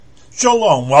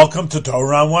Shalom, welcome to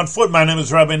Torah on One Foot. My name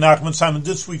is Rabbi Nachman Simon.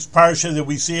 This week's parsha that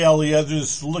we see Eliezer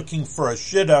is looking for a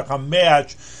shidduch, a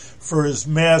match for his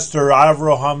master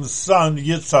Avraham's son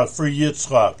Yitzchak, for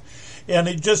Yitzchak. And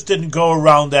he just didn't go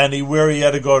around anywhere. He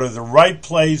had to go to the right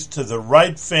place, to the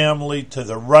right family, to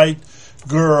the right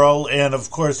girl, and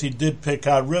of course he did pick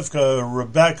out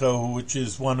Rebecca, which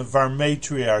is one of our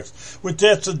matriarchs. Which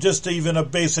that's just even a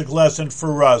basic lesson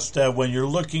for us, that when you're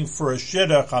looking for a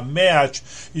shidduch, a match,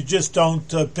 you just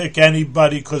don't pick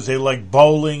anybody because they like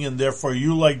bowling and therefore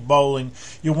you like bowling.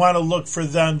 You want to look for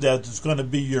them that is going to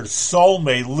be your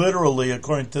soulmate, literally,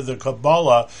 according to the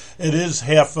Kabbalah. It is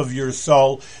half of your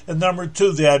soul. And number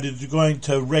two, that is going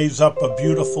to raise up a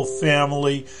beautiful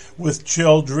family with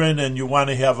children, and you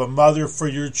want to have a mother for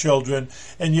your children,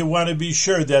 and you want to be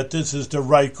sure that this is the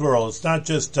right girl. It's not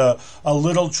just a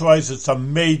little choice, it's a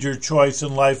major choice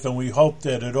in life, and we hope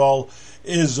that it all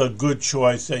is a good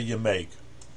choice that you make.